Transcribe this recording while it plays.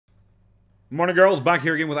Morning, girls. Back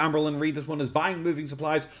here again with Amberlynn Reid. This one is buying moving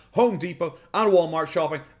supplies, Home Depot, and Walmart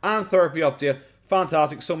shopping, and therapy update.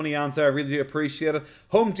 Fantastic. So many answers. I really do appreciate it.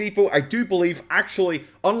 Home Depot, I do believe, actually,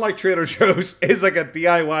 unlike Trader Joe's, is like a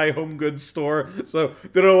DIY home goods store. So,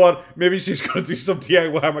 you know what? Maybe she's going to do some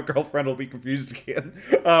DIY. My girlfriend will be confused again.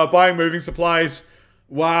 Buying moving supplies.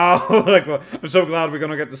 Wow. I'm so glad we're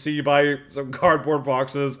going to get to see you buy some cardboard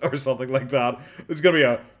boxes or something like that. It's going to be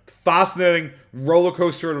a fascinating roller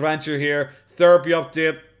coaster adventure here. Therapy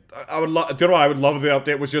update. I would love. Do you know what I would love if the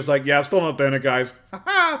update was just like, yeah, I'm still not doing it, guys.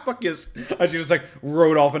 Haha, fuck yes. And she just like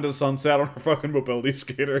rode off into the sunset on her fucking mobility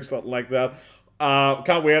scooter or something like that.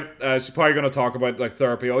 Can't wait. She's probably gonna talk about like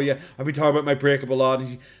therapy. Oh yeah, I've been talking about my breakup a lot,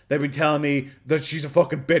 and they've been telling me that she's a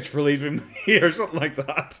fucking bitch for leaving me or something like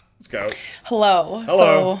that. Let's go. Hello.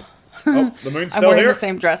 Hello. So, oh, the moon's still I'm wearing here. the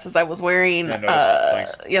same dress as I was wearing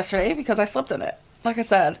yesterday because I slept in it. Like I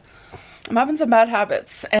said, I'm having some bad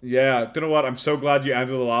habits. And yeah, you know what? I'm so glad you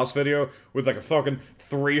ended the last video with like a fucking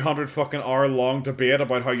 300 fucking hour long debate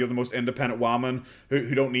about how you're the most independent woman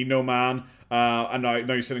who don't need no man. And now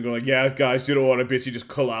you're sitting going like, yeah, guys, you know what? I basically just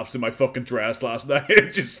collapsed in my fucking dress last night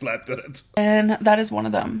and just slept in it. And that is one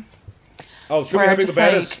of them. Oh, show me how big the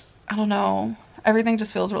bed is. I don't know. Everything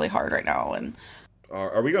just feels really hard right now. And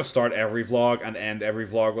are we gonna start every vlog and end every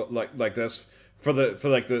vlog like this? For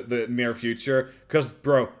the near future, because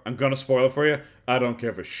bro, I'm gonna spoil it for you. I don't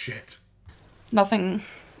give a shit. Nothing.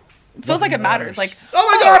 It feels like it matters. Like, oh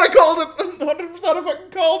my god, I called it. 100% I fucking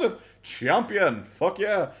called it. Champion. Fuck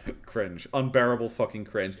yeah. Cringe. Unbearable fucking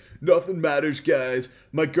cringe. Nothing matters, guys.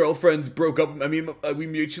 My girlfriends broke up. I mean, we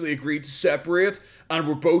mutually agreed to separate, and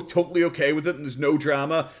we're both totally okay with it, and there's no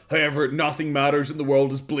drama. However, nothing matters, and the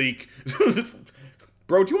world is bleak.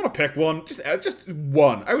 Bro, do you want to pick one? Just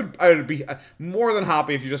one. I would be more than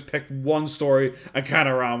happy if you just picked one story and kind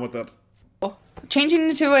of ran with it. changing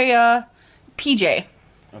into a PJ.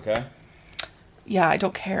 Okay. Yeah, I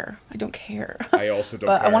don't care. I don't care. I also don't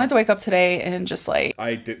but care. I wanted to wake up today and just like...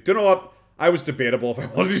 I did. Do you know what? I was debatable if I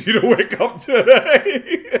wanted you to wake up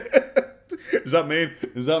today. Does that mean?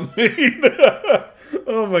 Does that mean?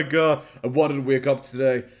 Oh my god. I wanted to wake up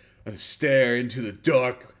today and stare into the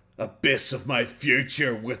dark abyss of my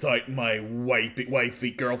future without my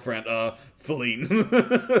wifey girlfriend, Feline.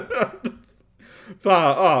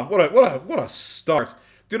 What a start.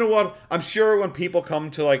 Do you know what? I'm sure when people come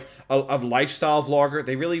to like a lifestyle vlogger,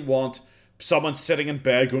 they really want someone sitting in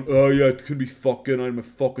bed going, oh yeah, it could be fucking out of my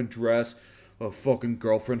fucking dress. Oh, fucking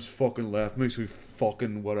girlfriend's fucking left me, so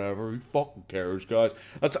fucking whatever. Who fucking cares, guys?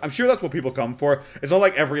 I'm sure that's what people come for. It's not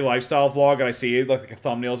like every lifestyle vlog and I see like a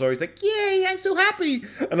thumbnail's always like, yay, I'm so happy.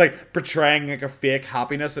 And like portraying like a fake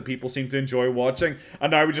happiness that people seem to enjoy watching.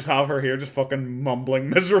 And now we just have her here just fucking mumbling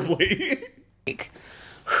miserably.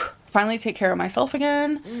 Finally take care of myself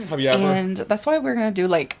again. Have you ever? And that's why we're gonna do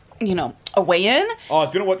like, you know, a weigh-in. Oh,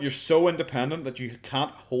 do you know what? You're so independent that you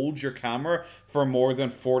can't hold your camera for more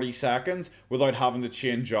than 40 seconds without having to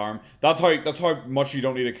change arm. That's how much you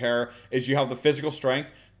don't need to care, is you have the physical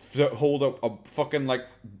strength to hold a fucking like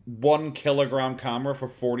 1 kilogram camera for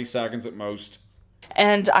 40 seconds at most.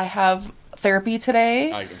 And I have therapy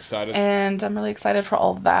today. I'm excited. And I'm really excited for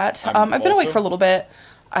all of that. I've been awake for a little bit.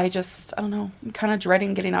 I don't know, I'm kind of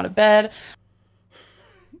dreading getting out of bed.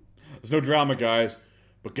 There's no drama, guys.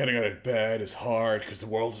 But getting out of bed is hard because the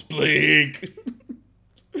world is bleak.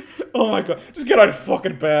 Oh my god. Just get out of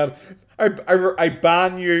fucking bed. I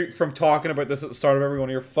ban you from talking about this at the start of every one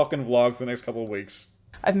of your fucking vlogs the next couple of weeks.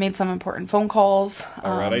 I've made some important phone calls.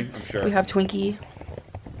 Already? I'm sure. We have Twinkie.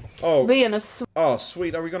 Oh. Being a oh,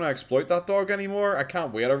 sweet. Are we going to exploit that dog anymore? I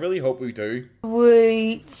can't wait. I really hope we do.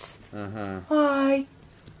 Wait. Uh-huh. Hi.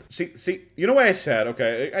 See, you know what I said,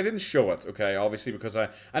 okay? I didn't show it, okay? Obviously, because I'm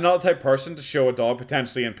not the type of person to show a dog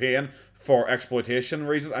potentially in pain for exploitation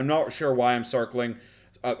reasons. I'm not sure why I'm circling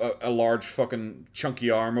a large fucking chunky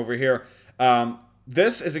arm over here.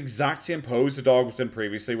 This is exact same pose the dog was in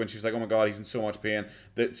previously when she was like, oh my god, he's in so much pain.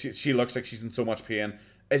 That she looks like she's in so much pain.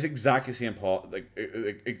 It's exactly the same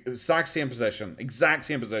exact same position. Exact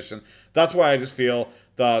same position. That's why I just feel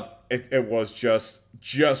that it was just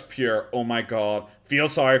pure, oh my god, feel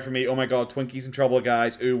sorry for me, oh my god, Twinkie's in trouble,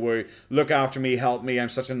 guys, ooh woo, look after me, help me, I'm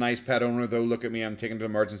such a nice pet owner, though, look at me, I'm taken to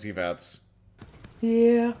emergency vets.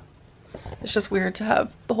 Yeah. It's just weird to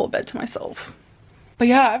have the whole bed to myself. But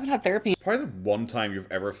yeah, I haven't had therapy. It's probably the one time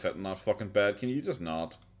you've ever fit in that fucking bed, can you just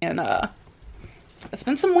not? And, it's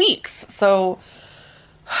been some weeks, so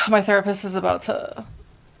my therapist is about to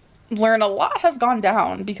learn a lot has gone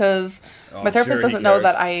down because my therapist doesn't know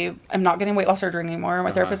that I'm not getting weight loss surgery anymore.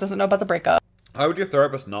 My therapist doesn't know about the breakup. How would your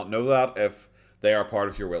therapist not know that if They are part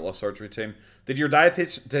of your weight loss surgery team. Did your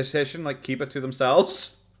dietitian like keep it to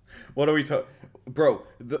themselves? What are we talking? Bro,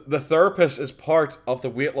 the therapist is part of the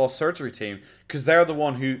weight loss surgery team because they're the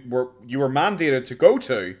one you were mandated to go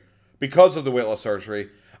to because of the weight loss surgery,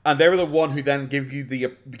 and they were the one who then give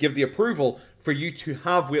the approval for you to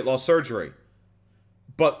have weight loss surgery.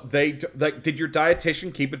 But did your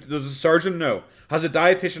dietitian keep it? Does the surgeon know? Has a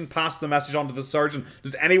dietitian passed the message on to the surgeon?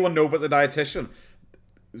 Does anyone know about the dietitian?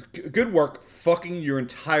 Good work, fucking your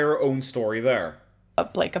entire own story there.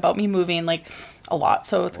 Like about me moving like a lot,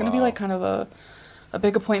 so it's gonna be like kind of a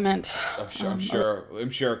big appointment. I'm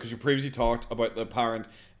sure because you previously talked about the apparent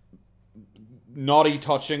naughty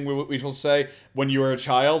touching, we shall say, when you were a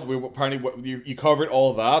child. Apparently you covered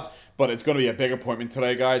all that, but it's gonna be a big appointment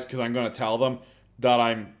today, guys, because I'm gonna tell them that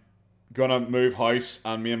I'm gonna move house,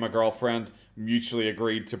 and me and my girlfriend mutually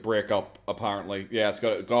agreed to break up. Apparently, yeah, it's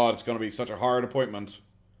gonna be such a hard appointment.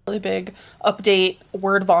 Really big update,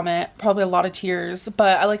 word vomit, probably a lot of tears,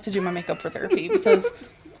 but I like to do my makeup for therapy because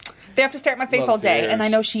they have to stare at my face all day, and I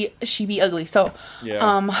know she be ugly, so yeah,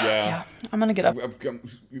 I'm gonna get up. I'm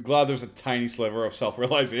glad there's a tiny sliver of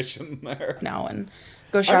self-realization there now and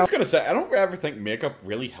go shower. I'm just gonna say, I don't ever think makeup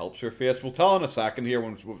really helps your face. We'll tell in a second here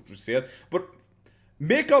when we see it, but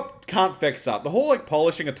makeup can't fix that. The whole like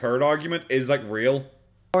polishing a turd argument is like real.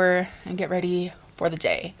 And get ready for the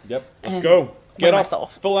day. Yep, let's go. Get up,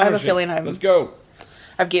 full energy. I have a feeling let's go.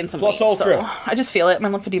 I've gained some Plus weight, ultra. so I just feel it. My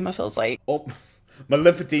lymphedema feels like. Oh, my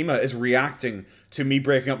lymphedema is reacting to me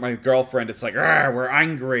breaking up my girlfriend. It's like, we're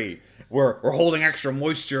angry. We're holding extra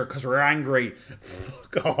moisture because we're angry.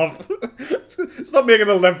 Fuck off. Stop making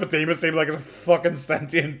the lymphedema seem like it's a fucking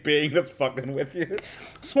sentient being that's fucking with you.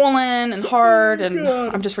 Swollen and hard, and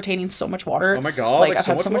I'm just retaining so much water. Oh my god. Like I've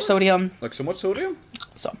had so much sodium. Like so much sodium?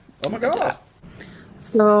 So. Oh my god.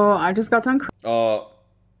 So I just got done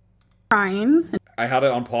crying. I had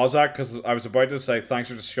it on pause because I was about to say thanks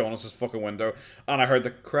for just showing us this fucking window, and I heard the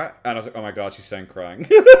crack, and I was like, oh my god, she's saying crying.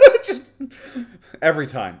 Just every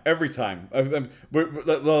time.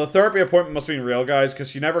 The therapy appointment must have been real, guys, because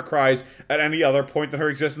she never cries at any other point in her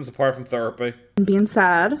existence apart from therapy. Being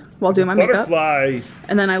sad while doing my makeup. Butterfly.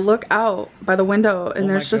 And then I look out by the window, and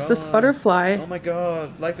there's just this butterfly. Oh my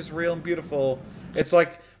god, life is real and beautiful. It's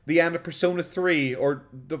like the end of Persona 3 or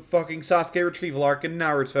the fucking Sasuke retrieval arc in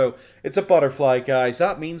Naruto. It's a butterfly, guys.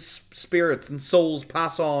 That means spirits and souls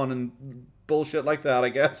pass on and bullshit like that, I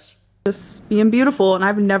guess. Just being beautiful, and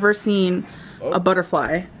I've never seen a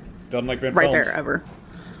butterfly doesn't like being right filmed. there ever.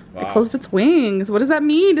 Wow. It closed its wings. What does that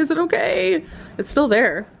mean? Is it okay? It's still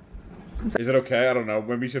there. Is it okay? I don't know.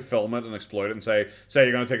 Maybe you should film it and exploit it and say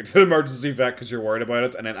you're going to take it to the emergency vet because you're worried about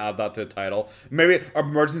it, and then add that to the title. Maybe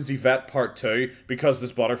emergency vet part 2 because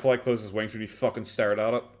this butterfly closes wings when you fucking stared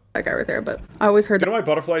at it. That guy right there, but I always heard that. You know why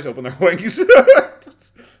butterflies open their wings?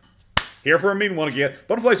 Here for a mean one again.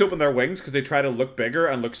 Butterflies open their wings because they try to look bigger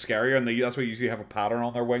and look scarier, and that's why you usually have a pattern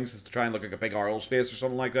on their wings, is to try and look like a big owl's face or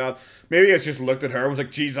something like that. Maybe it's just looked at her and was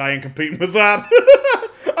like, geez, I ain't competing with that.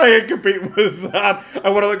 I ain't competing with that. I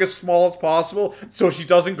want to look as small as possible so she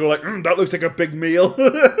doesn't go like, that looks like a big meal.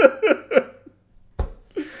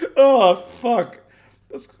 Oh, fuck.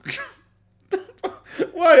 That's...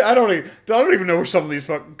 Why? I don't even know where some of these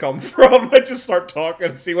fucking come from. I just start talking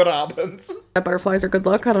and see what happens. Butterflies are good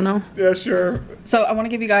luck. I don't know. Yeah, sure. So I want to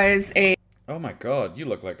give you guys a... Oh my god, you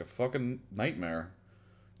look like a fucking nightmare.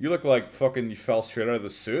 You look like fucking you fell straight out of the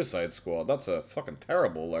Suicide Squad. That's a fucking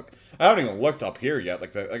terrible look. I haven't even looked up here yet.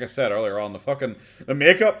 Like I said earlier on, the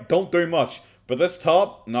makeup don't do much, but this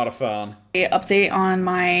top, not a fan. Update on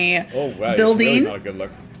my building. Really not a good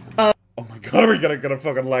look. Oh my god, are we gonna get a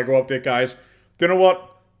fucking Lego update, guys? Do you know what?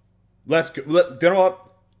 Let's go. Do you know what?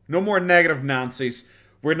 No more negative Nancy's.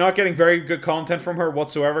 We're not getting very good content from her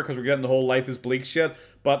whatsoever because we're getting the whole life is bleak shit.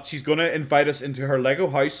 But she's going to invite us into her Lego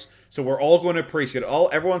house. So we're all going to appreciate it.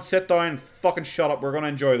 Everyone sit down and fucking shut up. We're going to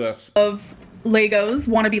enjoy this. Of Legos,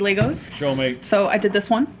 wannabe Legos. Show me. So I did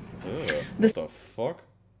this one. Ugh, what the fuck?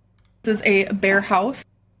 This is a bear house.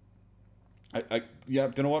 Yeah,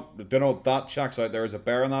 do you know what? Do you know what that checks out? There is a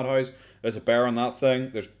bear in that house. There's a bear on that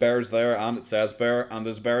thing. There's bears there, and it says bear, and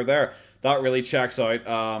there's a bear there. That really checks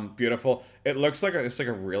out. Beautiful. It looks like it's like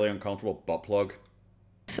a really uncomfortable butt plug.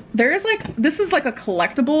 There is like, this is like a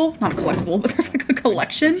collectible, not a collectible, but there's like a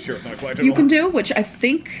collection. I'm sure it's not a collectible. You can do, which I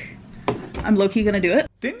think I'm low-key gonna do it.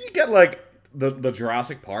 Didn't you get like the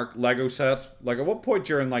Jurassic Park Lego set? Like at what point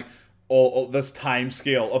during like all this time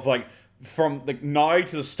scale of like from like now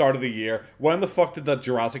to the start of the year, when the fuck did that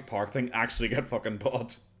Jurassic Park thing actually get fucking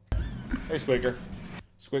bought? Hey Squeaker.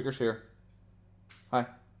 Squeaker's here. Hi.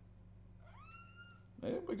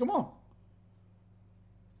 Hey, come on.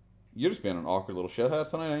 You're just being an awkward little shithead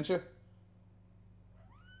tonight, ain't you?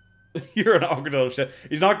 You're an awkward little shit.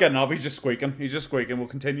 He's not getting up. He's just squeaking. He's just squeaking. We'll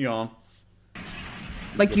continue on.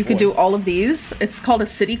 Like, you could do all of these. It's called a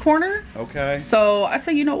city corner. Okay. So I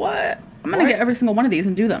say, you know what? I'm gonna get every single one of these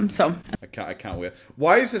and do them. So I can't wait.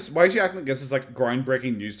 Why is she acting like this is like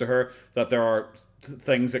groundbreaking news to her that there are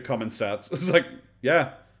things that come in sets? It's like,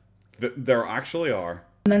 yeah, there actually are.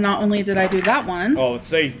 And then not only did I do that one. Oh, let's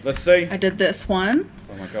see. Let's see. I did this one.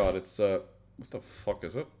 Oh my god, it's what the fuck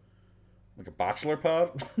is it? Like a bachelor pad?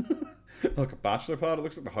 Like a bachelor pad? It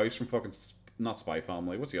looks like the house from fucking not Spy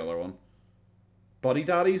Family. What's the other one? Buddy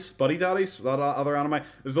Daddies? Buddy Daddies? That other anime?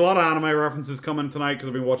 There's a lot of anime references coming tonight because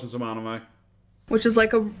I've been watching some anime. Which is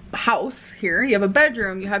like a house here. You have a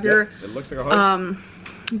bedroom. You have your... It looks like a house.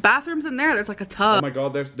 Bathrooms in there. There's like a tub. Oh my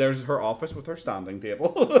god, there's her office with her standing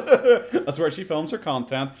table. That's where she films her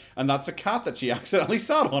content. And that's a cat that she accidentally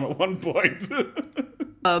sat on at one point. There's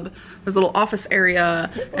a little office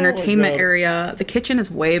area, entertainment area. The kitchen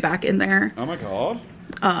is way back in there. Oh my god.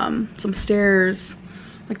 Some stairs.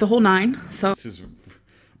 Like the whole 9. So this is,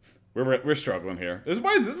 we're struggling here. This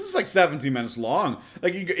is like 17 minutes long.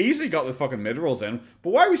 Like, you easily got the fucking mid-rolls in,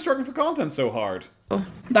 but why are we struggling for content so hard?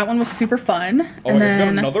 That one was super fun. Oh, and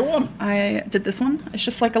then got another one? I did this one. It's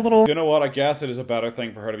just like a little... You know what? I guess it is a better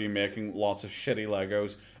thing for her to be making lots of shitty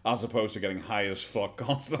Legos as opposed to getting high as fuck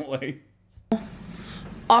constantly.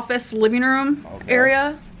 Office living room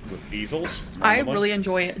area. With easels? I really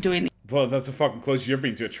enjoy doing these. Well, that's the fucking closest you've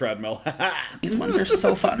been to a treadmill. These ones are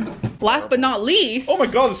so fun. Last but not least... Oh my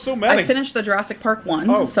god, there's so many! I finished the Jurassic Park one.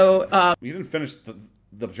 Oh. So, you didn't finish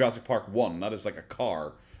the Jurassic Park 1. That is like a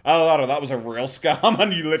car. Oh, that was a real scam,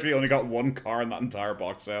 and you literally only got one car in that entire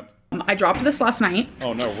box set. I dropped this last night.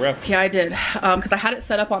 Oh no, rip. Yeah, I did. Because I had it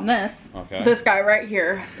set up on this. Okay. This guy right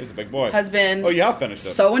here. He's a big boy. Has been... Oh, you have finished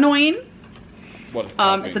it. So annoying. What?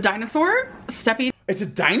 It's a dinosaur. Steppy. It's a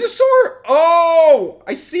dinosaur? Oh!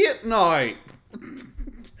 I see it now.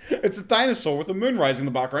 It's a dinosaur with the moon rising in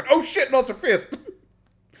the background. Oh shit, no, it's a fist.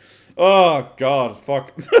 Oh god,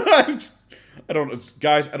 fuck.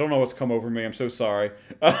 Guys, I don't know what's come over me. I'm so sorry.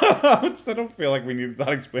 I don't feel like we needed that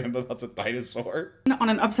explained that that's a dinosaur. On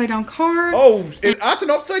an upside down car. Oh, that's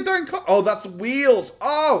an upside down car? Oh, that's wheels.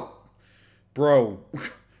 Oh! Bro,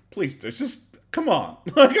 please, just, come on.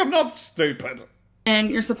 Like, I'm not stupid.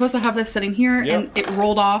 And you're supposed to have this sitting here, and it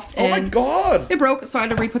rolled off. And oh my god! It broke, so I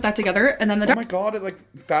had to re-put that together, and then oh my god, it like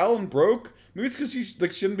fell and broke. Maybe it's because you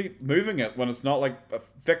like shouldn't be moving it when it's not like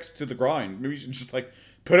fixed to the ground. Maybe you should just like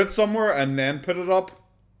put it somewhere and then put it up.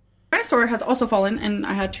 Dinosaur has also fallen, and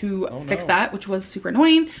I had to fix that, which was super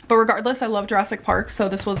annoying. But regardless, I love Jurassic Park, so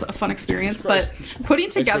this was a fun experience. But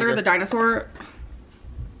putting together the dinosaur,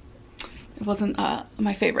 it wasn't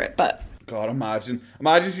my favorite, but... God, imagine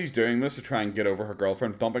she's doing this to try and get over her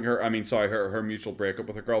girlfriend dumping her. I mean, sorry, her mutual breakup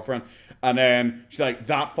with her girlfriend. And then she's like,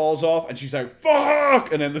 that falls off, and she's like,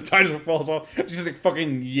 fuck! And then the dinosaur falls off. She just like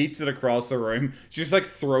fucking yeets it across the room. She just like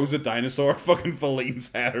throws a dinosaur at fucking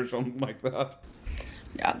Feline's head or something like that.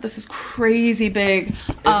 Yeah, this is crazy big.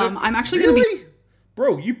 I'm actually gonna be...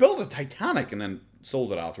 Bro, you built a Titanic and then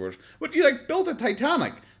sold it afterwards. But you like built a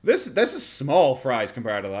Titanic. This is small fries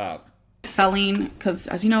compared to that. Selling, because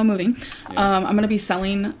as you know, I'm moving. I'm gonna be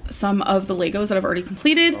selling some of the Legos that I've already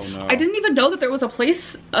completed. Oh, no. I didn't even know that there was a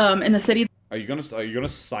place in the city. Are you gonna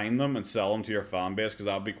sign them and sell them to your fan base? Because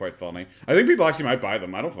that would be quite funny. I think people actually might buy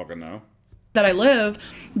them. I don't fucking know. That I live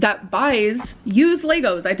that buys used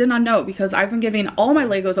Legos. I did not know, because I've been giving all my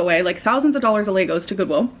Legos away, like thousands of dollars of Legos, to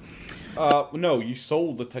Goodwill. No, you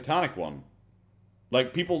sold the Titanic one.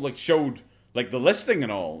 Like, people like showed like the listing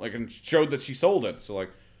and all, like, and showed that she sold it. So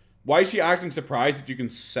like, why is she acting surprised that you can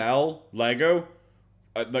sell Lego?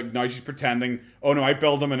 Like, now she's pretending, oh no, I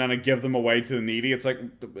build them and then I give them away to the needy. It's like,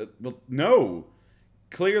 well, no,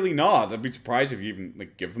 clearly not. I'd be surprised if you even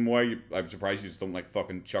like give them away. I'm surprised you just don't like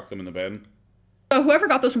fucking chuck them in the bin. So whoever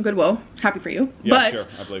got those from Goodwill, happy for you. Yeah, but sure,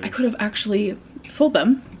 I believe you. I could have actually sold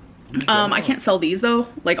them. I can't sell these though,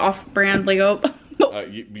 like off-brand Lego.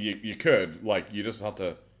 You could, like, you just have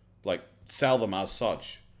to like sell them as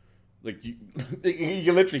such. Like,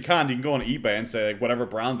 you literally can. You can go on eBay and say like, whatever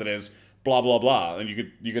brand it is, blah blah blah, and you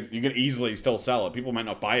could easily still sell it. People might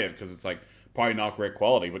not buy it because it's like probably not great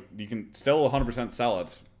quality, but you can still 100% sell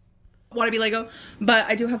it. Want to be Lego, but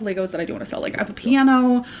I do have Legos that I do want to sell. Like, I have a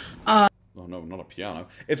piano. Oh no, not a piano.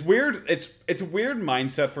 It's weird. It's a weird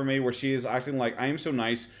mindset for me where she is acting like I am so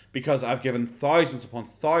nice because I've given thousands upon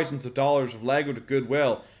thousands of dollars of Lego to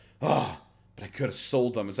Goodwill. Ah, but could have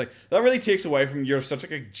sold them. It's like, that really takes away from you're such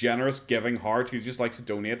like a generous, giving heart who just likes to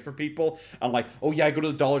donate for people. And like, oh yeah, I go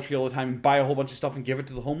to the Dollar Tree all the time and buy a whole bunch of stuff and give it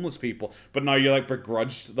to the homeless people. But now you're like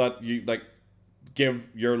begrudged that you like give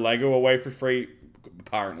your Lego away for free,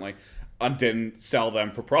 apparently, and didn't sell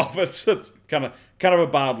them for profits. It's kind of a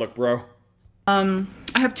bad look, bro. I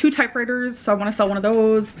have 2 typewriters, so I want to sell one of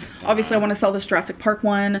those. Obviously, I want to sell this Jurassic Park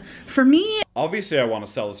one. For me... Obviously, I want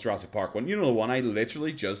to sell this Jurassic Park one. You know, the one I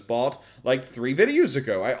literally just bought, like, 3 videos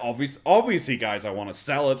ago. Obviously, guys, I want to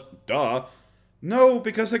sell it. Duh. No,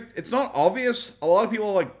 because, like, it's not obvious. A lot of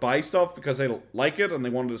people, like, buy stuff because they like it and they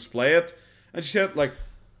want to display it. And shit, like...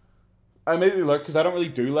 I made it look, because I don't really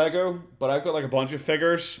do Lego, but I've got, like, a bunch of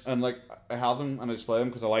figures, and, like, I have them, and I display them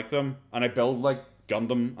because I like them. And I build, like,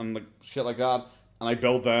 Gundam and like shit like that, and I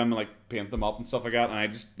build them and like paint them up and stuff like that, and I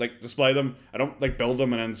just like display them. I don't like build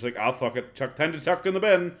them and then it's like, ah, fuck it, time to chuck in the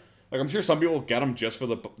bin. Like, I'm sure some people get them just for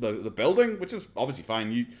the building, which is obviously fine.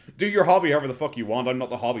 You do your hobby however the fuck you want. I'm not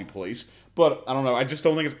the hobby police, but I don't know, I just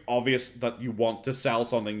don't think it's obvious that you want to sell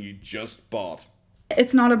something you just bought.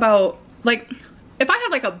 It's not about, like, if I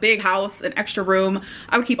had like a big house, an extra room,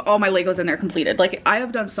 I would keep all my Legos in there completed. Like, I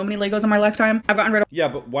have done so many Legos in my lifetime. I've gotten rid of... Yeah,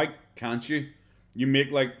 but why can't you? You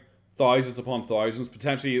make like thousands upon thousands,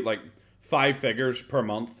 potentially like 5 figures per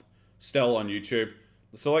month still on YouTube.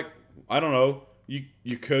 So like, I don't know,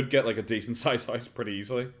 you could get like a decent sized house pretty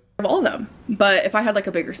easily. All of them. But if I had like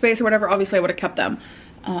a bigger space or whatever, obviously I would have kept them.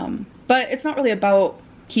 But it's not really about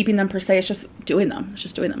keeping them per se, it's just doing them. It's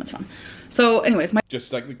just doing them, it's fun. So anyways,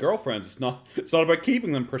 just like the girlfriends, it's not about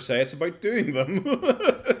keeping them per se, it's about doing them.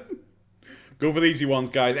 Go for the easy ones,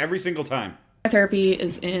 guys, every single time. My therapy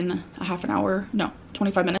is in a half an hour. No,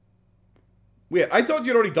 25 minutes. Wait, I thought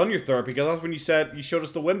you'd already done your therapy because that's when you said you showed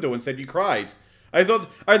us the window and said you cried. I thought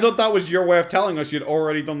that was your way of telling us you'd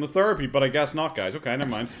already done the therapy, but I guess not, guys. Okay,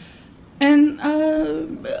 never mind. And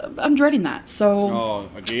I'm dreading that. So.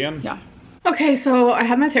 Oh, again? Yeah. Okay, so I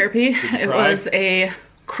had my therapy. It was a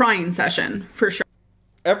crying session for sure.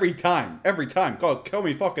 Every time. God, kill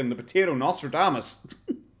me fucking the potato Nostradamus.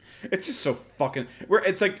 It's just so fucking...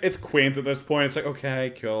 It's like, it's quaint at this point. It's like,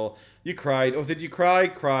 okay, cool. You cried. Oh, did you cry?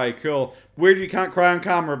 Cry. Cool. Weird you can't cry on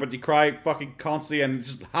camera, but you cry fucking constantly and you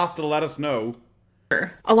just have to let us know.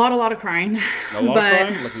 A lot of crying. A lot of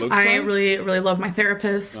crying? Like loads of crying? I really love my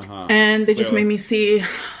therapist. And they just made me see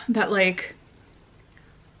that, like...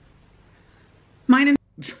 Mine and...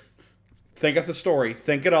 Think of the story.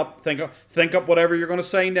 Think it up. Think up whatever you're going to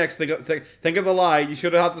say next. Think of the lie. You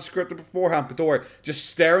should have had the script beforehand, but don't worry. Just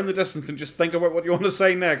stare in the distance and just think about what you want to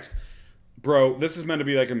say next. Bro, this is meant to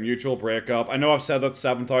be like a mutual breakup. I know I've said that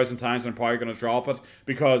 7,000 times and I'm probably going to drop it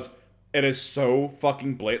because it is so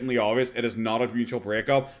fucking blatantly obvious it is not a mutual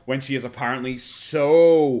breakup when she is apparently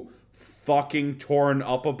so fucking torn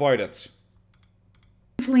up about it.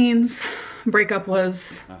 Fleen's breakup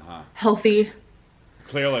was healthy.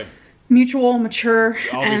 Clearly. Mutual, mature,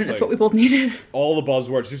 and it's what we both needed. All the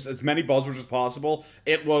buzzwords, just as many buzzwords as possible.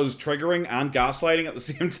 It was triggering and gaslighting at the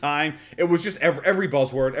same time. It was just every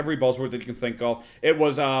buzzword that you can think of. It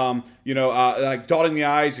was, like dotting the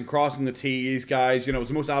I's and crossing the T's, guys. You know, it was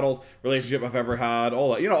the most adult relationship I've ever had.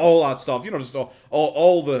 All that, all that stuff. You know, just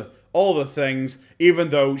all the things. Even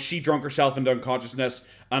though she drunk herself into unconsciousness,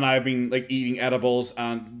 and I've been like eating edibles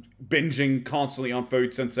and binging constantly on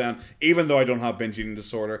food since then, even though I don't have binge eating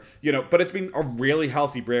disorder, but it's been a really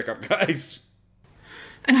healthy breakup, guys.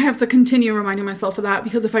 And I have to continue reminding myself of that,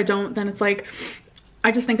 because if I don't, then it's like,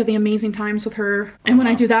 I just think of the amazing times with her. And when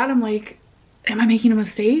I do that, I'm like, am I making a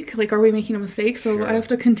mistake? Like, are we making a mistake? So I have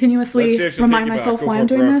to continuously remind myself why I'm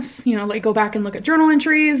doing this. Like go back and look at journal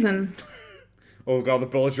entries and... Oh god, the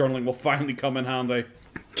bullet journaling will finally come in handy.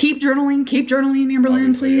 Keep journaling,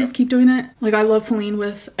 Amberlynn, please. Yeah. Keep doing it. Like, I love Feline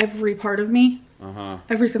with every part of me.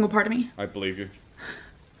 Every single part of me. I believe you.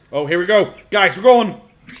 Oh, here we go. Guys, we're going.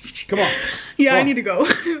 Come on. Yeah, I need to go.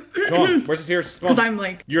 Come on. Where's the tears? Because I'm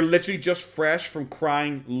like... You're literally just fresh from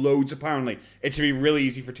crying loads, apparently. It should be really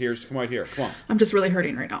easy for tears to come out here. Come on. I'm just really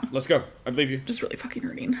hurting right now. Let's go. I believe you. Just really fucking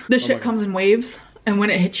hurting. This shit comes in waves, and when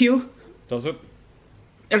it hits you... Does it?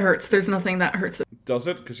 It hurts. There's nothing that hurts. Does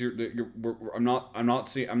it? Because I'm not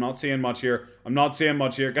seeing much here. I'm not seeing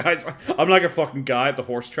much here, guys. I'm like a fucking guy at the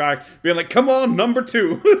horse track, being like, "Come on, number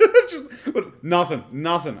 2." But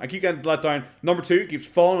nothing. I keep getting let down. Number 2 keeps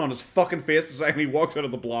falling on his fucking face the second he walks out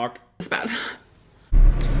of the block. It's bad.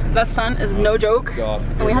 The sun is no joke. God.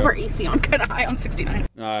 And we have our AC on kind of high on 69.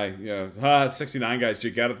 Aye, yeah. 69, guys. Do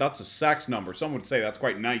you get it? That's a sex number. Some would say that's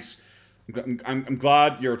quite nice. I'm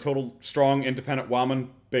glad you're a total, strong, independent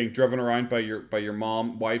woman being driven around by your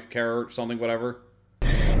mom, wife, carer, something, whatever.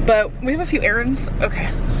 But we have a few errands. Okay,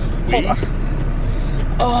 hold on.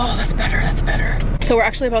 Oh, that's better, that's better. So we're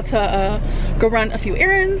actually about to go run a few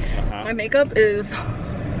errands. My makeup is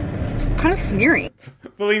kind of smeary.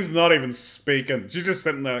 Feline's not even speaking. She's just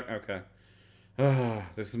sitting there like, okay.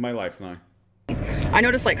 This is my life now. I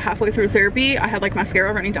noticed like halfway through therapy, I had like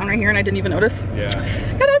mascara running down right here and I didn't even notice. Yeah.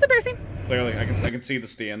 Yeah, that was embarrassing. Clearly, I can see the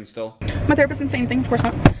stain still. My therapist didn't say anything, of course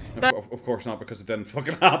not. But of course not, because it didn't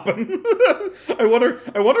fucking happen. I wonder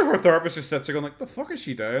if her therapist just sits there going like, the fuck is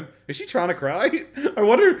she doing? Is she trying to cry? I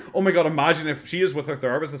wonder, oh my god, imagine if she is with her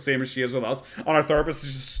therapist the same as she is with us, and our therapist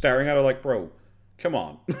is just staring at her like, bro, come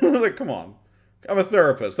on. Like, come on. I'm a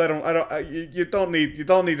therapist. You don't need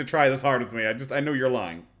to try this hard with me. I know you're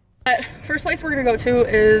lying. First place we're gonna go to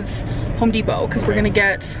is Home Depot, because we're gonna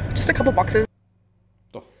get just a couple boxes.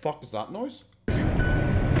 The fuck is that noise?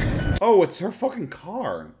 Oh, it's her fucking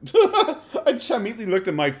car. I just immediately looked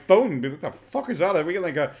at my phone and be like, the fuck is that? Are we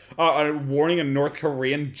getting like a warning a North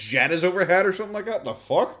Korean jet is overhead or something like that? The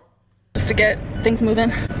fuck? Just to get things moving.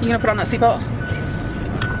 You gonna put on that seatbelt?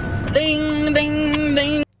 Ding, ding,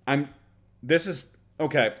 ding. This is,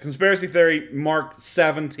 okay, conspiracy theory, Mark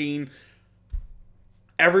 17.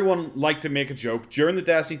 Everyone liked to make a joke. During the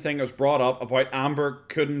Destiny thing, it was brought up about Amber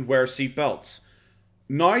couldn't wear seatbelts.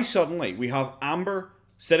 Now, suddenly, we have Amber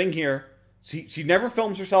sitting here. She never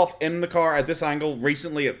films herself in the car at this angle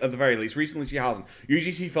recently, at the very least. Recently, she hasn't.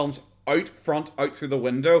 Usually, she films out front, out through the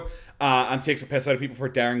window, and takes a piss out of people for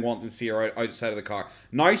daring wanting to see her outside of the car.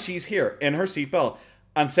 Now, she's here in her seatbelt,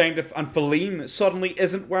 and Feline suddenly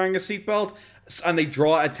isn't wearing a seatbelt, and they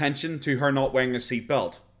draw attention to her not wearing a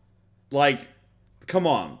seatbelt. Like, come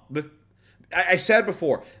on. I said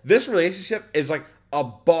before, this relationship is like a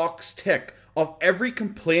box tick of every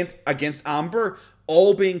complaint against Amber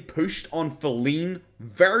all being pushed on Feline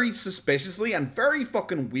very suspiciously and very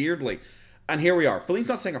fucking weirdly. And here we are. Feline's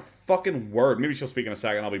not saying a fucking word. Maybe she'll speak in a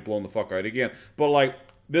second. I'll be blown the fuck out again. But like,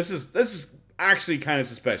 this is actually kind of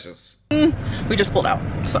suspicious. We just pulled out,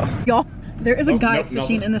 so. Y'all, there is a guy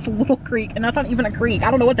fishing in this little creek, and that's not even a creek.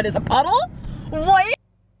 I don't know what that is. A puddle? What?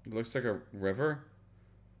 It looks like a river.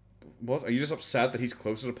 What? Are you just upset that he's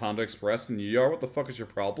closer to Panda Express than you are? What the fuck is your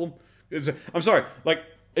problem? I'm sorry, like,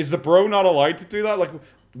 is the bro not allowed to do that? Like,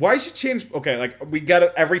 why she change? Okay, like, we get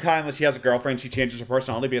it every time that she has a girlfriend, she changes her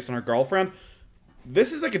personality based on her girlfriend.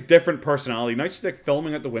 This is like a different personality. Now she's like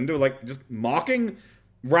filming out the window, like, just mocking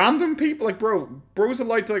random people. Like, bro's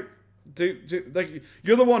allowed to, like, like,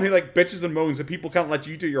 you're the one who, like, bitches and moans that people can't let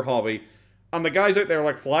you do your hobby. And the guy's out there,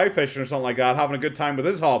 like, fly fishing or something like that, having a good time with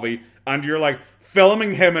his hobby, and you're, like,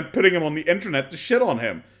 filming him and putting him on the internet to shit on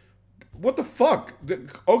him. What the fuck?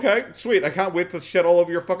 Okay, sweet. I can't wait to shit all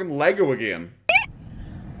over your fucking Lego again.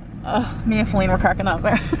 Me and Feline were cracking up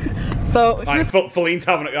there. So Feline's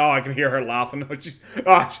having I can hear her laughing. She's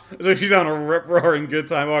having a rip-roaring good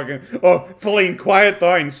time. Feline, quiet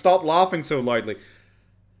down. Stop laughing so loudly.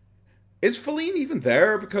 Is Feline even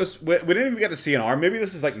there? Because we didn't even get to see an arm. Maybe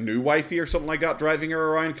this is like new wifey or something like that driving her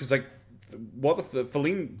around. Because like, what the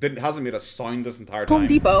Feline hasn't made a sound this entire time. Home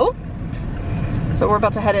Depot. So we're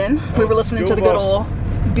about to head in. We were listening to the good old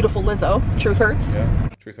beautiful Lizzo. Truth Hurts. Yeah,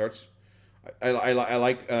 Truth Hurts. I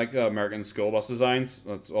like the American school bus designs.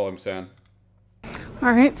 That's all I'm saying.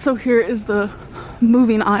 All right, so here is the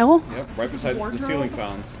moving aisle. Yep, right beside the ceiling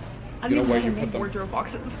fans. I don't know where you put them. Wardrobe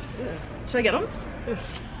boxes. Should I get them?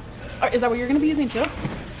 Is that what you're going to be using too?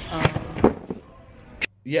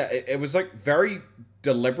 Yeah, it was like very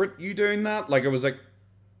deliberate you doing that. Like it was like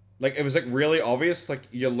really obvious. Like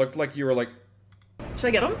you looked like you were like. Should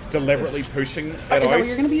I get them? Deliberately pushing it out. Is that what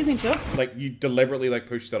you're going to be using too? Like you deliberately like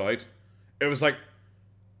pushed it out. It was like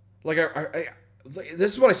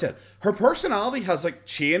this is what I said. Her personality has like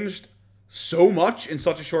changed so much in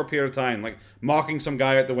such a short period of time. Like mocking some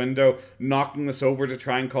guy out the window, knocking this over to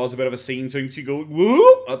try and cause a bit of a scene, so she go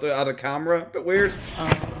whoop at a camera. A bit weird.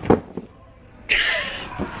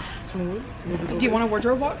 Smooth. Do you want a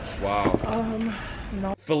wardrobe box? Wow.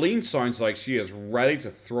 No. Feline sounds like she is ready to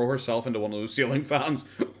throw herself into one of those ceiling fans.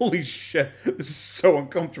 Holy shit. This is so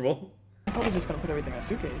uncomfortable. I'm probably just gonna put everything in a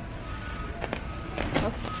suitcase.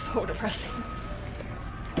 That's so depressing.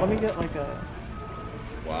 Let me get like a...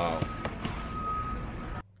 Wow.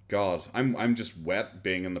 God, I'm just wet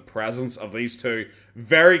being in the presence of these two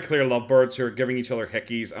very clear lovebirds who are giving each other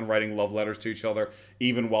hickeys and writing love letters to each other,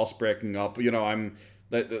 even whilst breaking up. You know,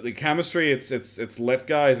 the chemistry, it's lit,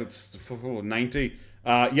 guys. It's 90.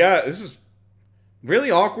 Yeah, this is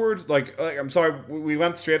really awkward. Like I'm sorry, we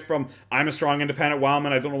went straight from I'm a strong, independent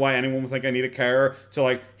woman, I don't know why anyone would think I need a carer, to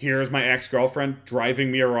like, here's my ex-girlfriend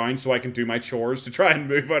driving me around so I can do my chores to try and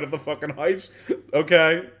move out of the fucking house.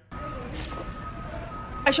 Okay.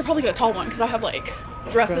 I should probably get a tall one because I have like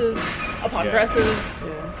dresses upon dresses.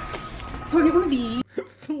 Yeah. So you want to be...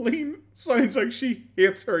 Feline sounds like she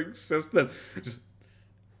hates her existence. Just,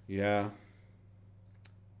 yeah.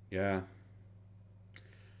 Yeah.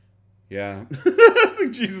 Yeah.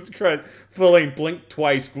 Jesus Christ. Feline, blink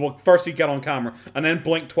twice. Well, first you get on camera, and then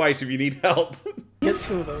blink twice if you need help. Get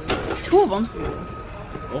 2 of those. 2 of them? Yeah.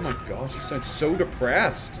 Oh my god, she sounds so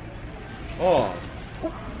depressed. Oh.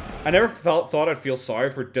 I never thought I'd feel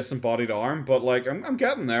sorry for disembodied arm, but like, I'm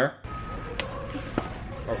getting there.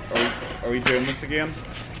 Are we doing this again?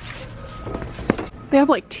 They have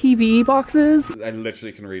like TV boxes. I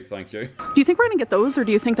literally can read, thank you. Do you think we're gonna get those, or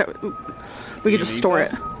do you think that we could just store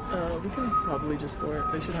it? We can probably just store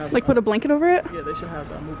it. They should have... Like put a blanket over it? Yeah, they should have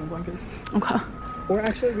moving blankets. Okay. Or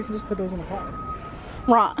actually, we can just put those in the pot.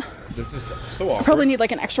 Right. This is so awkward. Probably need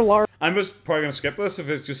like an extra large. I'm just probably gonna skip this if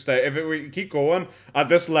it's just we keep going at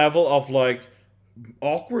this level of like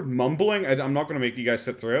awkward mumbling. I'm not gonna make you guys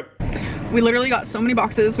sit through it. We literally got so many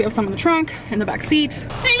boxes. We have some in the trunk, in the back seat.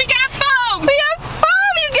 We got foam! We have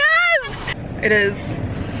foam, you guys! It is,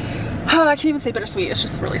 I can't even say bittersweet, it's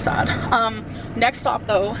just really sad. Next stop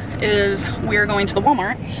though is we're going to the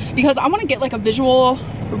Walmart because I want to get like a visual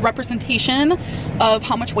representation of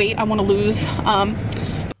how much weight I want to lose.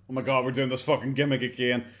 Oh my god, we're doing this fucking gimmick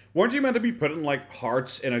again. Weren't you meant to be putting like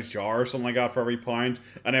hearts in a jar or something like that for every pound?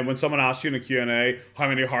 And then when someone asks you in a Q&A how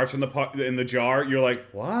many hearts in the jar, you're like,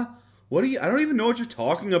 what? What are you? I don't even know what you're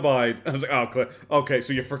talking about. I was like, oh, okay,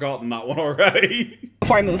 so you've forgotten that one already.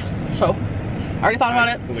 Before I move, so I already thought about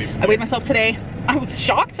it. I weighed myself today. I was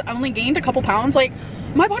shocked. I only gained a couple pounds. Like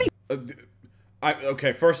my body.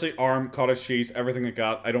 Okay, firstly, arm, cottage cheese, everything like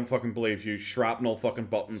that. I don't fucking believe you. Shrapnel fucking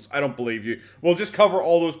buttons. I don't believe you. We'll just cover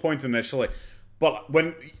all those points initially. But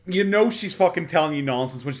when, you know she's fucking telling you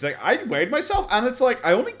nonsense when she's like, I weighed myself, and it's like,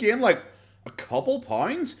 I only gained like a couple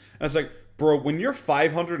pounds. And it's like, bro, when you're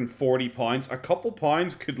 540 pounds, a couple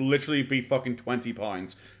pounds could literally be fucking 20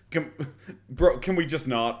 pounds. Bro, can we just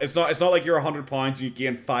not? It's not like you're 100 pounds and you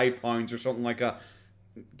gain 5 pounds or something like that.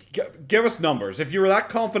 Give us numbers. If you were that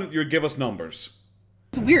confident, you'd give us numbers.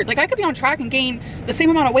 It's weird. Like, I could be on track and gain the same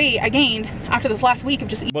amount of weight I gained after this last week of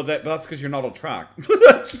just eating. But that's because you're not on track.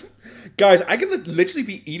 Guys, I can literally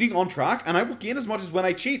be eating on track and I will gain as much as when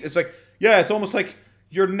I cheat. It's like, yeah, it's almost like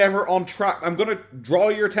you're never on track. I'm going to draw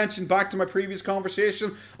your attention back to my previous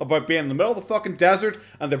conversation about being in the middle of the fucking desert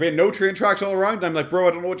and there being no train tracks all around. And I'm like, bro,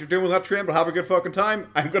 I don't know what you're doing with that train, but have a good fucking time.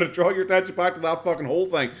 I'm going to draw your attention back to that fucking whole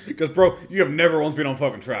thing. Because, bro, you have never once been on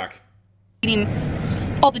fucking track. Eating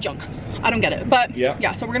all the junk. I don't get it. But,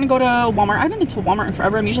 yeah, so we're going to go to Walmart. I haven't been to Walmart in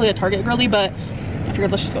forever. I'm usually a Target girly, but I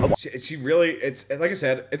figured let's just go to Walmart. She really, it's, like I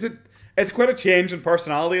said, it's quite a change in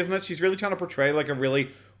personality, isn't it? She's really trying to portray, like, a really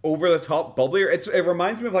over-the-top bubblier. It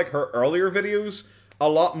reminds me of like her earlier videos a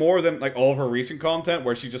lot more than like all of her recent content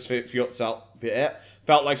where she just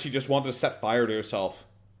felt like she just wanted to set fire to herself.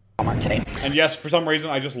 Today. And yes, for some reason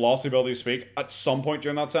I just lost the ability to speak at some point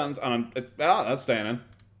during that sentence, and that's staying in.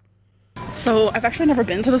 So I've actually never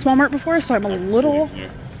been to this Walmart before, so I'm a little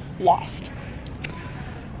lost.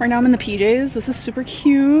 Right now I'm in the PJs. This is super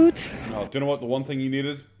cute. Oh, do you know what? The one thing you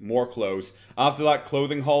needed? More clothes. After that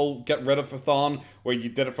clothing haul, get rid of a thon, where you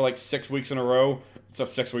did it for like 6 weeks in a row. So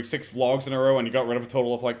 6 weeks, 6 vlogs in a row, and you got rid of a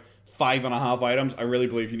total of like 5.5 items. I really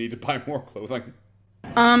believe you need to buy more clothing.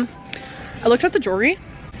 I looked at the jewelry,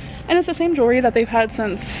 and it's the same jewelry that they've had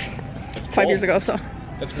since 5 years ago, so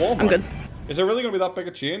it's Walmart. I'm good. Is there really going to be that big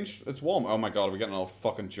a change? It's Walmart. Oh my god, we're getting a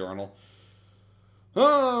fucking journal.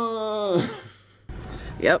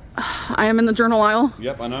 Yep, I am in the journal aisle.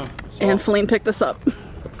 Yep, I know. And Feline picked this up.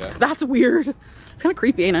 Okay. That's weird. It's kind of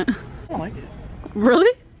creepy, ain't it? I don't like it.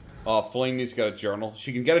 Really? Oh, Feline needs to get a journal.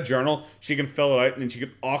 She can get a journal, she can fill it out, and then she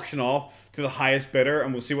can auction off to the highest bidder,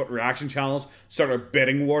 and we'll see what reaction channels start a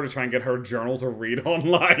bidding war to try and get her journal to read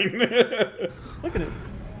online. Look at it.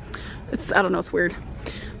 It's, I don't know, it's weird.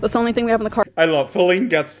 That's the only thing we have in the car. I love Feline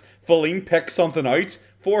picks something out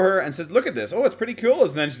for her and says, look at this. Oh, it's pretty cool.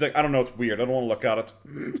 And then she's like, I don't know, it's weird. I don't want to look at it.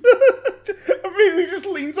 Immediately just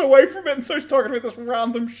leans away from it and starts talking about this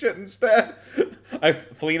random shit instead.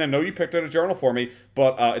 Feline, I know you picked out a journal for me,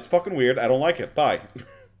 but it's fucking weird. I don't like it. Bye.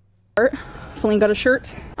 Feline got a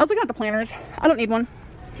shirt. I was looking at the planners. I don't need one.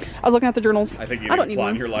 I was looking at the journals. I think you need to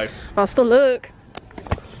plan your life. But I'll still look.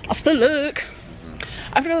 I'll still look.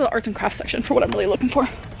 I have to go to the arts and crafts section for what I'm really looking for.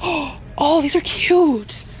 Oh, these are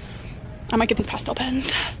cute. I might get these pastel pens.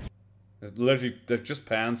 Literally, they're just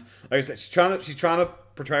pens. Like I said, she's trying to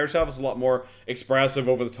portray herself as a lot more expressive,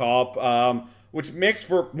 over the top, which makes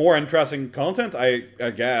for more interesting content. I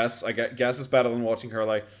guess. I guess it's better than watching her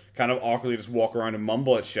like kind of awkwardly just walk around and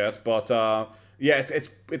mumble at shit. But Yeah,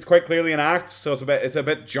 it's quite clearly an act, so it's a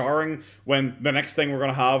bit jarring when the next thing we're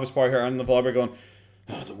gonna have is probably her in the vlog going,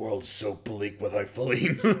 "Oh, the world's so bleak without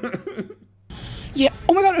Feline." Yeah.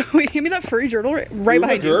 Oh my god. Wait, hand me that furry journal right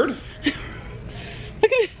behind you. Look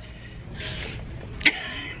at it.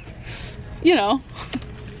 You know.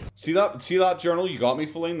 See that journal you got me,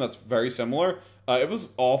 Feline? That's very similar. It was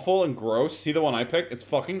awful and gross. See the one I picked? It's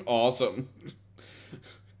fucking awesome.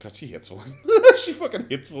 God, she hits Feline. She fucking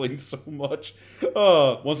hits Feline so much.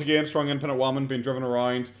 Once again, strong independent woman being driven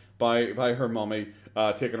around by her mommy,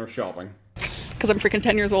 taking her shopping. Because I'm freaking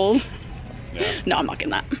 10 years old. Yeah. No, I'm not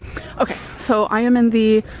getting that. Okay, so I am in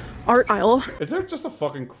the art aisle. Is there just a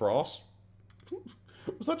fucking cross?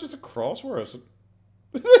 Was that just a cross? Where is it?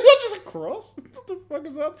 Is that just a cross? What the fuck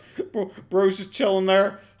is that? Bro's just chilling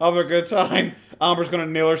there, having a good time. Amber's gonna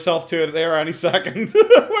nail herself to it there any second.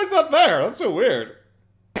 Why is that there? That's so weird.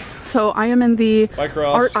 So I am in the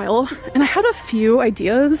art aisle, and I had a few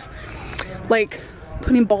ideas, like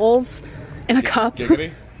putting balls in a cup.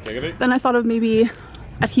 Giggity, giggity. Then I thought of maybe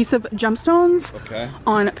adhesive gemstones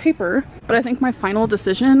on paper, but I think my final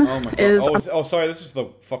decision is... Oh, sorry, this is the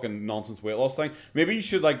fucking nonsense weight loss thing. Maybe you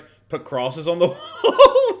should, like, put crosses on the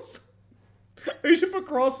walls. You should put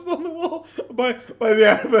crosses on the wall. By the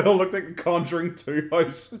end of it, it'll look like the Conjuring 2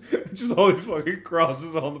 house. Just all these fucking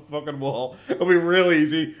crosses on the fucking wall. It'll be real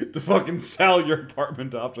easy to fucking sell your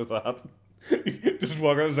apartment after that. Just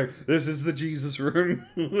walk out and say, "This is the Jesus room."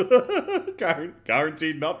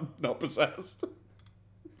 Guaranteed not possessed.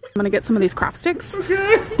 I'm gonna get some of these craft sticks.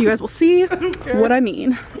 Okay. You guys will see what I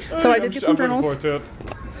mean. So I did get some journals. I'm looking forward to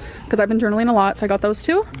it. Because I've been journaling a lot, so I got those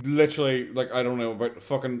too. Literally, like, I don't know, about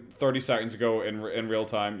fucking 30 seconds ago in real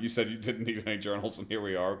time, you said you didn't need any journals, and here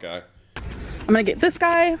we are, okay. I'm gonna get this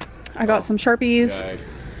guy. I got some Sharpies. Okay.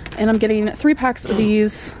 And I'm getting 3 packs of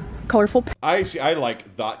these colorful pens. I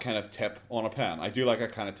like that kind of tip on a pen. I do like a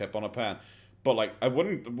kind of tip on a pen. But, like, I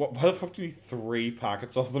wouldn't... Why the fuck do you need 3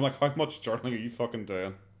 packets of them? Like, how much journaling are you fucking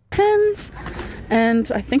doing? Pens,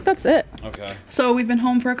 and I think that's it. Okay. So we've been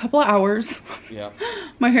home for a couple of hours. Yeah.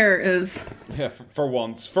 My hair is... Yeah, for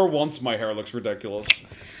once my hair looks ridiculous.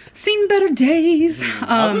 Seen better days.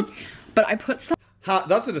 Has it? But I put some...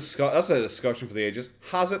 That's a discussion for the ages.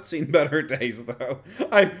 Has it seen better days, though?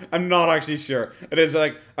 I'm not actually sure. It is,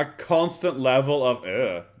 like, a constant level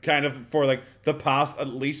of, kind of, for, like, the past at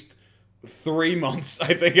least... 3 months,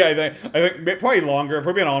 I think probably longer. If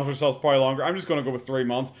we're being honest with ourselves, probably longer. I'm just gonna go with 3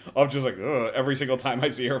 months of just like every single time I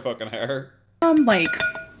see her fucking hair. Like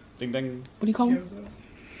ding ding. What do you call them?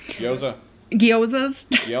 Gyoza. Gyozas.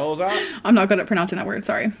 Gyoza. I'm not good at pronouncing that word.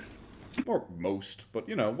 Sorry. Or most, but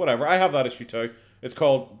you know, whatever. I have that issue too. It's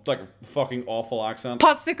called like a fucking awful accent.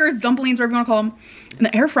 Pot stickers, dumplings, whatever you want to call them, in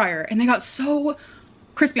the air fryer, and they got so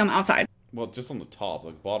crispy on the outside. Well, just on the top,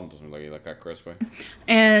 like the bottom doesn't look like that crispy.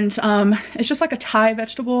 And it's just like a Thai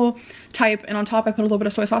vegetable type, and on top I put a little bit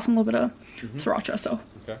of soy sauce and a little bit of sriracha, so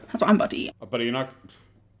that's what I'm about to eat. But are you not...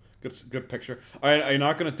 Good picture. Are you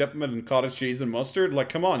not going to dip them in cottage cheese and mustard? Like,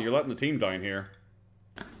 come on, you're letting the team down here.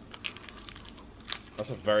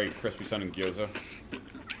 That's a very crispy sounding gyoza.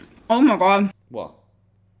 Oh my god. What?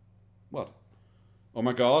 What? Oh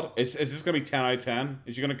my god, is this going to be 10 out of 10?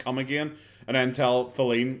 Is she going to come again and then tell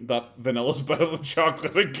Feline that vanilla's better than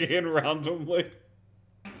chocolate again randomly?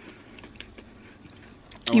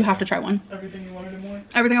 You have to try one. Everything you wanted and more?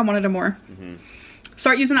 Everything I wanted and more.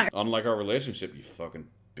 Start using that. Unlike our relationship, you fucking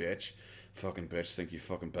bitch. Fucking bitch, think you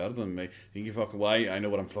fucking better than me. Think you fucking... Why? I know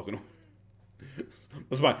what I'm fucking...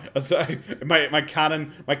 my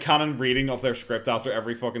canon reading of their script after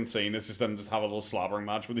every fucking scene is just them just have a little slobbering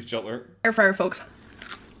match with each other. Air fryer, folks.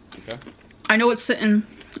 Okay. I know it's sitting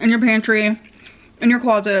in your pantry, in your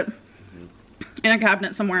closet, in a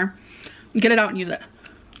cabinet somewhere. Get it out and use it.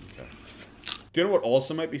 Okay. Do you know what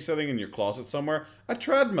also might be sitting in your closet somewhere? A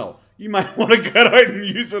treadmill. You might want to get out and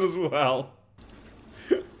use it as well.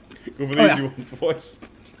 Go for the easy ones, boys.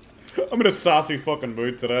 I'm in a sassy fucking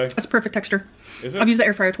mood today. That's perfect texture. Is it? I've used the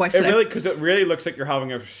air fryer twice today. Because it really looks like you're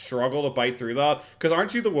having a struggle to bite through that. Because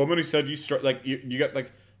aren't you the woman who said you get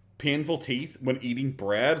like painful teeth when eating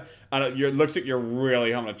bread, and it looks like you're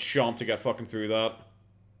really having a chomp to get fucking through that.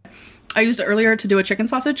 I used it earlier to do a chicken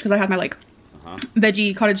sausage because I had my like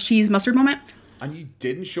veggie cottage cheese mustard moment. And you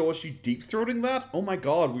didn't show us you deep-throating that? Oh my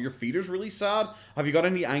god, were your feeders really sad? Have you got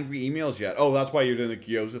any angry emails yet? Oh, that's why you're doing the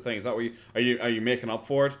gyoza thing. Is that what are you making up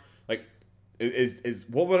for it? Like, is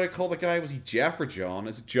what would I call the guy? Was he Jeff or John?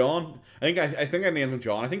 Is it John? I think I named him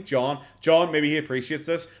John. I think John, maybe he appreciates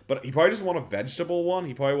this, but he probably doesn't want a vegetable one.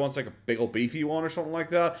 He probably wants like a big old beefy one or something like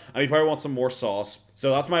that. And he probably wants some more sauce. So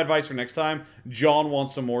that's my advice for next time. John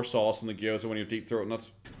wants some more sauce in the gyoza when you're deep-throating it.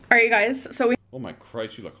 Alright, guys, so Oh my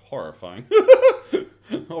Christ, you look horrifying.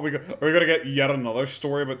 Are we gonna get yet another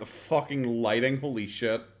story about the fucking lighting? Holy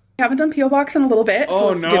shit. I haven't done P.O. Box in a little bit.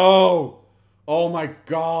 Oh no! Oh my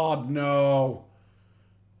god, no.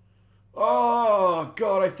 Oh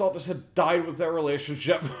god, I thought this had died with their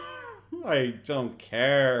relationship. I don't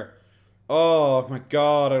care. Oh my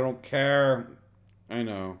god, I don't care. I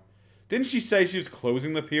know. Didn't she say she was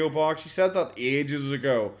closing the P.O. Box? She said that ages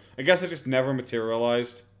ago. I guess it just never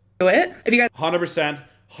materialized. Do it. If you guys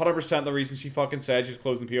 100% the reason she fucking said she was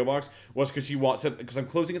closing the P.O. Box was because she said, because I'm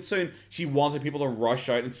closing it soon, she wanted people to rush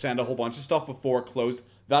out and send a whole bunch of stuff before it closed.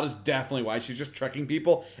 That is definitely why. She's just tricking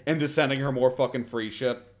people into sending her more fucking free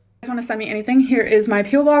shit. If you guys want to send me anything, here is my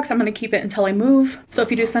P.O. Box. I'm going to keep it until I move. So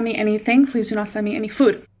if you do send me anything, please do not send me any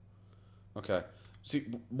food. Okay. See,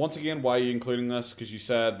 once again, why are you including this? Because you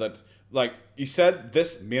said that, like, you said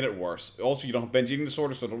this made it worse. Also, you don't have binge eating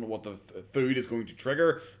disorder, so I don't know what the food is going to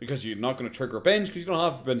trigger, because you're not going to trigger a binge, because you don't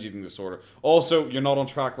have binge eating disorder. Also, you're not on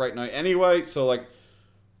track right now anyway, so, like,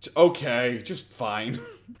 okay, just fine.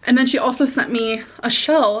 And then she also sent me a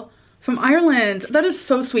shell from Ireland. That is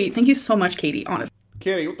so sweet. Thank you so much, Katie, honestly.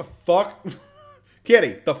 Katie, what the fuck?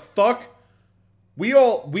 Katie, the fuck? We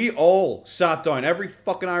all sat down. Every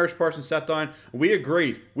fucking Irish person sat down. We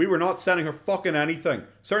agreed. We were not sending her fucking anything.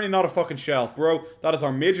 Certainly not a fucking shell. Bro, that is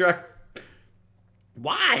our major...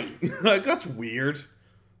 Why? Like, that's weird.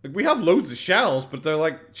 Like, we have loads of shells, but they're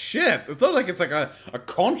like, shit. It's not like it's like a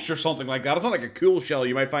conch or something like that. It's not like a cool shell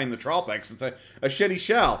you might find in the tropics. It's a shitty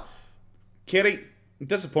shell. Katie, I'm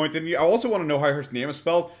disappointed in you. I also want to know how her name is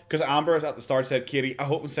spelled, because Amber at the start said Katie. I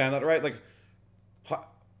hope I'm saying that right. Like,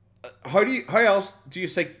 how else do you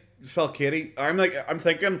spell Katie? I'm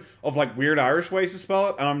thinking of like weird Irish ways to spell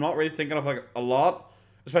it, and I'm not really thinking of like a lot,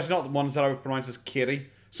 especially not the ones that I would pronounce as Katie.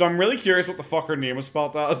 So I'm really curious what the fuck her name is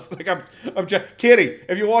spelled as. Like, I'm just Katie.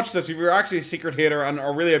 If you watch this, if you're actually a secret hater and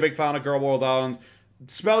are really a big fan of Gorlworld Island,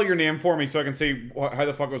 spell your name for me so I can see how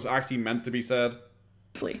the fuck it was actually meant to be said.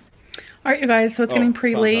 Alright, you guys, so it's getting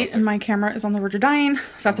pretty late and my camera is on the verge of dying,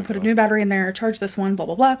 so I have to put a new battery in there, charge this one, blah,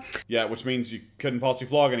 blah, blah. Yeah, which means you couldn't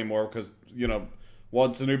possibly vlog anymore because, you know,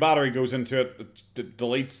 once a new battery goes into it, it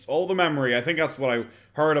deletes all the memory. I think that's what I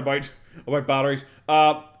heard about batteries.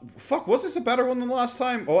 Fuck, was this a better one than last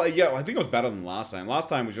time? Oh, yeah, I think it was better than last time. Last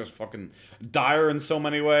time was just fucking dire in so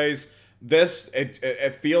many ways. This,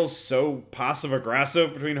 it feels so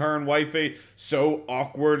passive-aggressive between her and wifey, so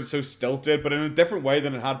awkward, so stilted, but in a different way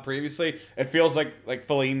than it had previously. It feels like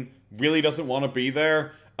Feline really doesn't want to be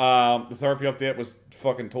there. The therapy update was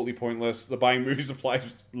fucking totally pointless. The buying movie supplies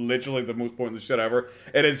was literally the most pointless shit ever.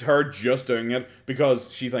 It is her just doing it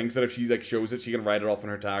because she thinks that if she like shows it, she can write it off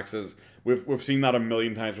on her taxes. We've seen that a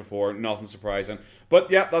million times before. Nothing surprising.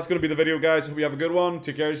 But yeah, that's going to be the video, guys. Hope you have a good one.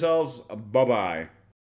 Take care of yourselves. Bye-bye.